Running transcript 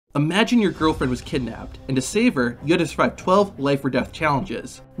Imagine your girlfriend was kidnapped, and to save her, you had to survive 12 life or death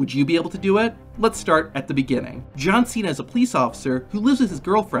challenges. Would you be able to do it? Let's start at the beginning. John Cena is a police officer who lives with his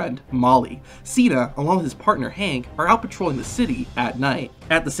girlfriend, Molly. Cena, along with his partner Hank, are out patrolling the city at night.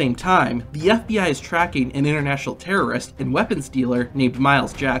 At the same time, the FBI is tracking an international terrorist and weapons dealer named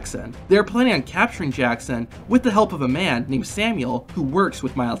Miles Jackson. They are planning on capturing Jackson with the help of a man named Samuel who works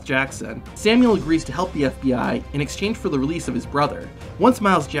with Miles Jackson. Samuel agrees to help the FBI in exchange for the release of his brother. Once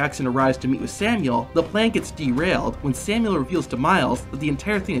Miles Jackson arrives to meet with Samuel, the plan gets derailed when Samuel reveals to Miles that the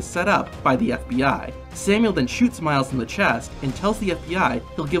entire thing is set up by the FBI. Samuel then shoots Miles in the chest and tells the FBI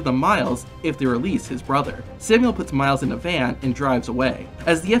he'll give them Miles if they release his brother. Samuel puts Miles in a van and drives away.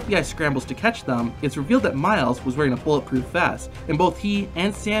 As the FBI scrambles to catch them, it's revealed that Miles was wearing a bulletproof vest, and both he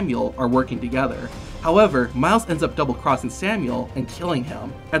and Samuel are working together. However, Miles ends up double-crossing Samuel and killing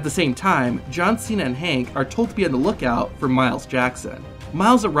him. At the same time, John Cena and Hank are told to be on the lookout for Miles Jackson.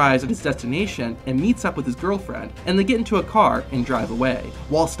 Miles arrives at his destination and meets up with his girlfriend, and they get into a car and drive away.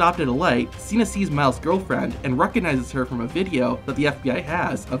 While stopped at a light, Cena sees Miles' girlfriend and recognizes her from a video that the FBI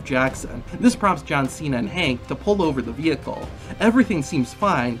has of Jackson. This prompts John Cena and Hank to pull over the vehicle. Everything seems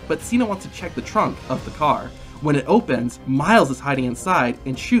fine, but Cena wants to check the trunk of the car. When it opens, Miles is hiding inside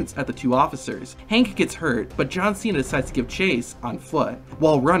and shoots at the two officers. Hank gets hurt, but John Cena decides to give chase on foot.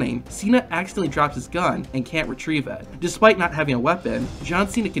 While running, Cena accidentally drops his gun and can't retrieve it. Despite not having a weapon, John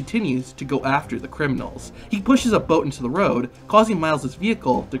Cena continues to go after the criminals. He pushes a boat into the road, causing Miles'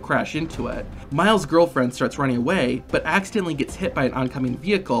 vehicle to crash into it. Miles' girlfriend starts running away, but accidentally gets hit by an oncoming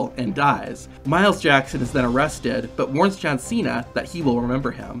vehicle and dies. Miles Jackson is then arrested, but warns John Cena that he will remember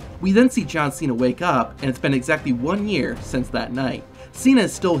him. We then see John Cena wake up, and it's been exactly 1 year since that night. Cena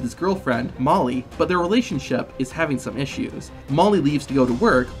is still with his girlfriend, Molly, but their relationship is having some issues. Molly leaves to go to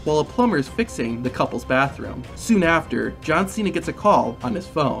work while a plumber is fixing the couple's bathroom. Soon after, John Cena gets a call on his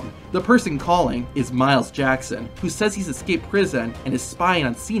phone. The person calling is Miles Jackson, who says he's escaped prison and is spying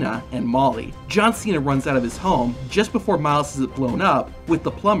on Cena and Molly. John Cena runs out of his home just before Miles is blown up, with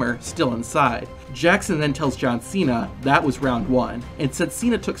the plumber still inside. Jackson then tells John Cena that was round 1, and since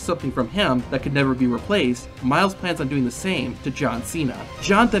Cena took something from him that could never be replaced, Miles plans on doing the same to John Cena.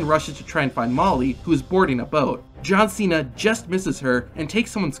 John then rushes to try and find Molly, who is boarding a boat. John Cena just misses her and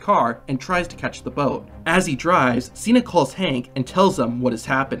takes someone's car and tries to catch the boat. As he drives, Cena calls Hank and tells him what is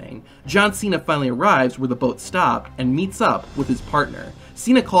happening. John Cena finally arrives where the boat stopped and meets up with his partner.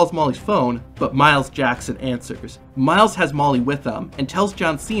 Cena calls Molly's phone, but Miles Jackson answers. Miles has Molly with him and tells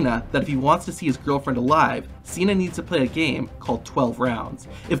John Cena that if he wants to see his girlfriend alive, Cena needs to play a game called 12 rounds.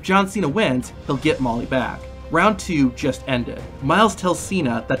 If John Cena wins, he'll get Molly back. Round 2 just ended. Miles tells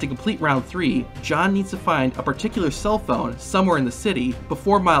Cena that to complete round 3, John needs to find a particular cell phone somewhere in the city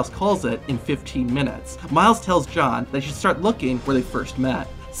before Miles calls it in 15 minutes. Miles tells John that he should start looking where they first met.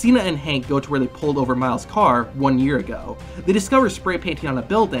 Cena and Hank go to where they pulled over Miles' car 1 year ago. They discover spray painting on a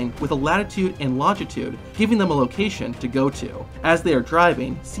building with a latitude and longitude, giving them a location to go to. As they are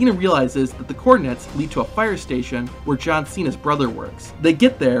driving, Cena realizes that the coordinates lead to a fire station where John Cena's brother works. They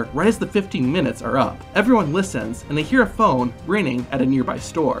get there right as the 15 minutes are up. Everyone listens, and they hear a phone ringing at a nearby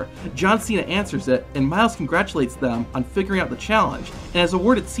store. John Cena answers it, and Miles congratulates them on figuring out the challenge and has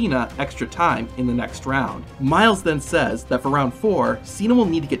awarded Cena extra time in the next round. Miles then says that for round 4, Cena will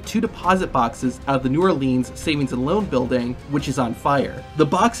need to get 2 deposit boxes out of the New Orleans Savings and Loan Building, which is on fire. The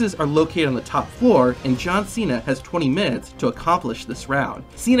boxes are located on the top floor, and John Cena has 20 minutes to accomplish this round.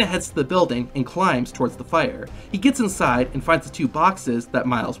 Cena heads to the building and climbs towards the fire. He gets inside and finds the 2 boxes that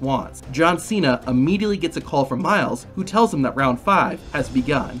Miles wants. John Cena immediately gets a call from Miles, who tells him that round 5 has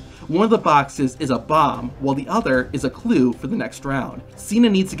begun. One of the boxes is a bomb, while the other is a clue for the next round. Cena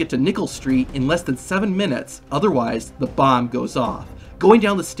needs to get to Nickel Street in less than 7 minutes, otherwise the bomb goes off. Going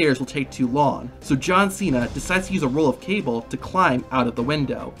down the stairs will take too long, so John Cena decides to use a roll of cable to climb out of the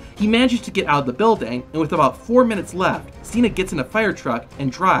window. He manages to get out of the building, and with about 4 minutes left, Cena gets in a fire truck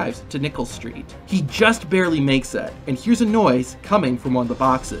and drives to Nickel Street. He just barely makes it, and hears a noise coming from one of the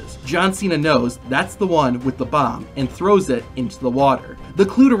boxes. John Cena knows that's the one with the bomb, and throws it into the water. The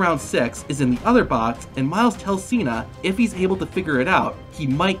clue to round 6 is in the other box, and Miles tells Cena if he's able to figure it out, he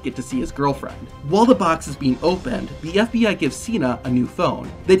might get to see his girlfriend. While the box is being opened, the FBI gives Cena a new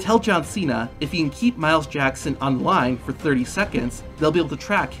phone. They tell John Cena if he can keep Miles Jackson on the line for 30 seconds, they'll be able to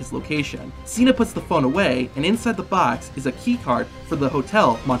track his location. Cena puts the phone away, and inside the box is a keycard for the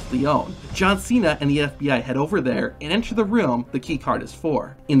Hotel Monteleone. John Cena and the FBI head over there and enter the room the keycard is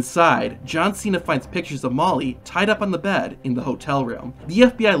for. Inside, John Cena finds pictures of Molly tied up on the bed in the hotel room. The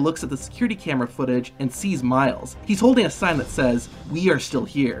FBI looks at the security camera footage and sees Miles. He's holding a sign that says, "We are still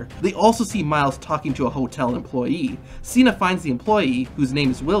here. They also see Miles talking to a hotel employee. Cena finds the employee, whose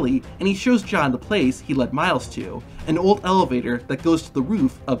name is Willie, and he shows John the place he led Miles to, an old elevator that goes to the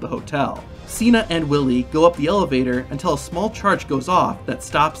roof of the hotel. Cena and Willie go up the elevator until a small charge goes off that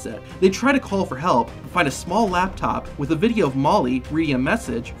stops it. They try to call for help, but find a small laptop with a video of Molly reading a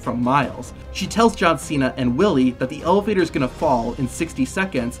message from Miles. She tells John Cena and Willie that the elevator is going to fall in 60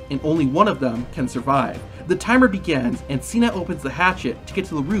 seconds and only one of them can survive. The timer begins and Cena opens the hatchet to get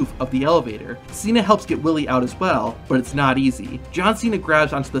to the roof of the elevator. Cena helps get Willie out as well, but it's not easy. John Cena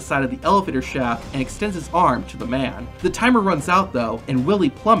grabs onto the side of the elevator shaft and extends his arm to the man. The timer runs out though, and Willie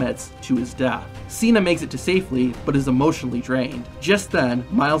plummets to his death. Cena makes it to safely, but is emotionally drained. Just then,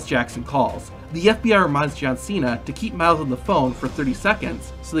 Miles Jackson calls. The FBI reminds John Cena to keep Miles on the phone for 30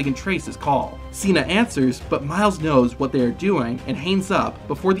 seconds so they can trace his call. Cena answers, but Miles knows what they are doing and hangs up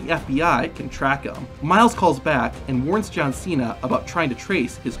before the FBI can track him. Miles calls back and warns John Cena about trying to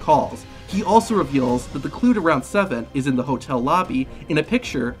trace his calls. He also reveals that the clue to round 7 is in the hotel lobby in a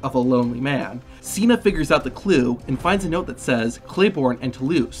picture of a lonely man. Cena figures out the clue and finds a note that says Claiborne and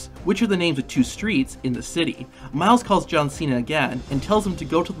Toulouse, which are the names of 2 streets in the city. Miles calls John Cena again and tells him to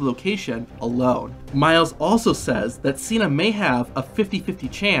go to the location alone. Miles also says that Cena may have a 50-50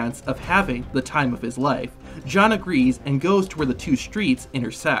 chance of having the time of his life. John agrees and goes to where the 2 streets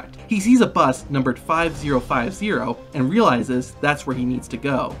intersect. He sees a bus numbered 5050 and realizes that's where he needs to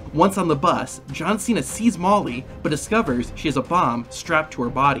go. Once on the bus, John Cena sees Molly but discovers she has a bomb strapped to her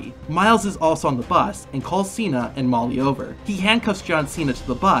body. Miles is also on the bus and calls Cena and Molly over. He handcuffs John Cena to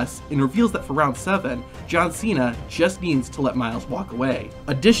the bus and reveals that for round 7, John Cena just needs to let Miles walk away.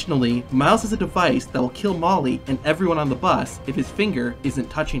 Additionally, Miles has a device that will kill Molly and everyone on the bus if his finger isn't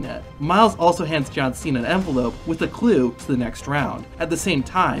touching it. Miles also hands John Cena an envelope with a clue to the next round. At the same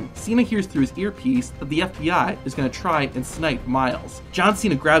time, Cena hears through his earpiece that the FBI is going to try and snipe Miles. John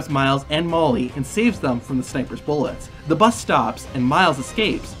Cena grabs Miles and Molly and saves them from the sniper's bullets. The bus stops and Miles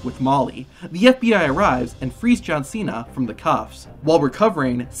escapes with Molly. The FBI arrives and frees John Cena from the cuffs. While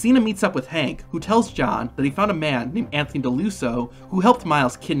recovering, Cena meets up with Hank, who tells John that he found a man named Anthony DeLusso who helped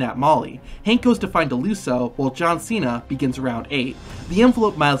Miles kidnap Molly. Hank goes to find DeLusso while John Cena begins round 8. The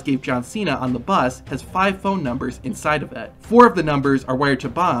envelope Miles gave John Cena on the bus has 5 phone numbers inside of it. 4 of the numbers are wired to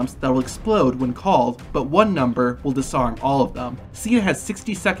bombs that will explode when called, but 1 number will disarm all of them. Cena has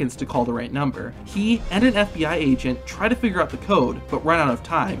 60 seconds to call the right number. He and an FBI agent try to figure out the code, but run out of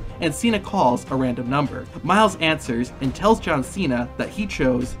time, and Cena calls a random number. Miles answers and tells John Cena that he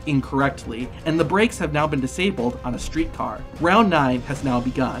chose incorrectly, and the brakes have now been disabled on a streetcar. Round 9 has now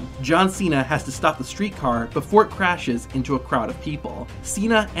begun. John Cena has to stop the streetcar before it crashes into a crowd of people.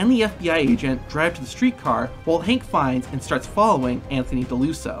 Cena and the FBI agent drive to the streetcar while Hank finds and starts following Anthony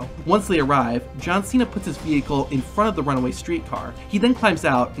DeLusso. Once they arrive, John Cena puts his vehicle in front of the runaway streetcar. He then climbs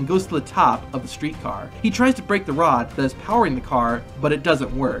out and goes to the top of the streetcar. He tries to break the rod that is powering the car, but it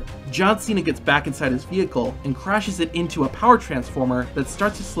doesn't work. John Cena gets back inside his vehicle and crashes it into a power transformer that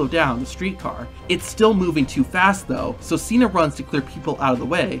starts to slow down the streetcar. It's still moving too fast though, so Cena runs to clear people out of the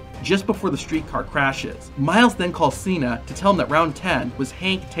way just before the streetcar crashes. Miles then calls Cena to tell him that round 10 was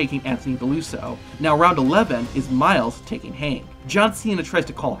Hank taking Anthony DeLusso. Now round 11 is Miles taking Hank. John Cena tries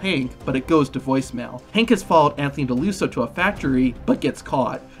to call Hank, but it goes to voicemail. Hank has followed Anthony DeLusso to a factory, but gets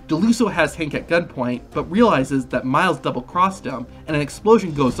caught. DeLusso has Hank at gunpoint, but realizes that Miles double-crossed him, and an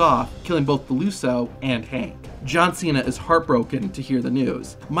explosion goes off, killing both DeLusso and Hank. John Cena is heartbroken to hear the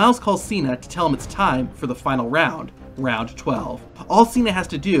news. Miles calls Cena to tell him it's time for the final round. Round 12. All Cena has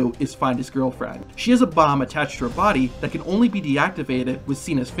to do is find his girlfriend. She has a bomb attached to her body that can only be deactivated with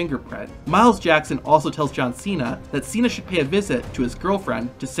Cena's fingerprint. Miles Jackson also tells John Cena that Cena should pay a visit to his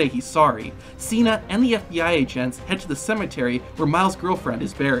girlfriend to say he's sorry. Cena and the FBI agents head to the cemetery where Miles' girlfriend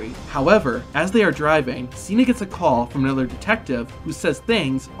is buried. However, as they are driving, Cena gets a call from another detective who says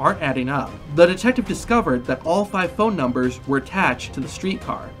things aren't adding up. The detective discovered that all 5 phone numbers were attached to the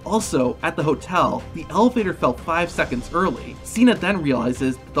streetcar. Also, at the hotel, the elevator fell 5 seconds early. Cena then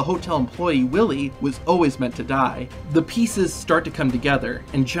realizes that the hotel employee Willie was always meant to die. The pieces start to come together,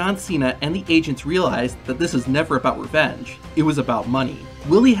 and John Cena and the agents realize that this is never about revenge, it was about money.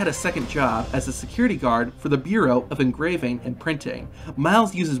 Willie had a second job as a security guard for the Bureau of Engraving and Printing.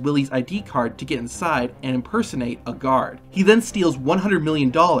 Miles uses Willie's ID card to get inside and impersonate a guard. He then steals $100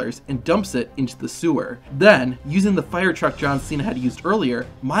 million and dumps it into the sewer. Then, using the fire truck John Cena had used earlier,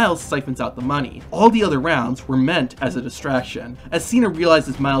 Miles siphons out the money. All the other rounds were meant as a distraction. As Cena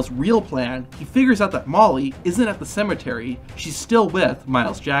realizes Miles' real plan, he figures out that Molly isn't at the cemetery, she's still with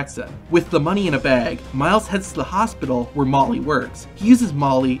Miles Jackson. With the money in a bag, Miles heads to the hospital where Molly works. He uses uses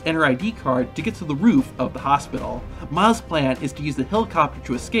Molly and her ID card to get to the roof of the hospital. Miles' plan is to use the helicopter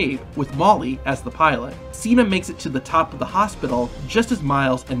to escape, with Molly as the pilot. Cena makes it to the top of the hospital just as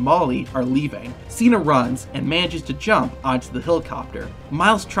Miles and Molly are leaving. Cena runs and manages to jump onto the helicopter.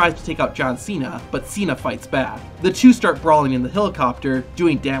 Miles tries to take out John Cena, but Cena fights back. The two start brawling in the helicopter,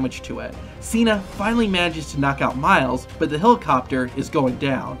 doing damage to it. Cena finally manages to knock out Miles, but the helicopter is going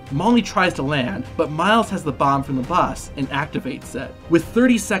down. Molly tries to land, but Miles has the bomb from the bus and activates it. With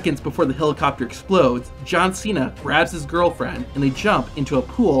 30 seconds before the helicopter explodes, John Cena grabs his girlfriend and they jump into a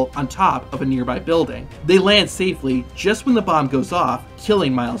pool on top of a nearby building. They land safely just when the bomb goes off,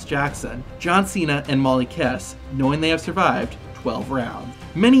 killing Miles Jackson. John Cena and Molly kiss, knowing they have survived 12 rounds.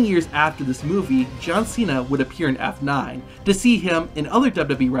 Many years after this movie, John Cena would appear in F9. To see him and other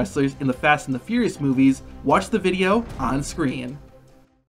WWE wrestlers in the Fast and the Furious movies, watch the video on screen.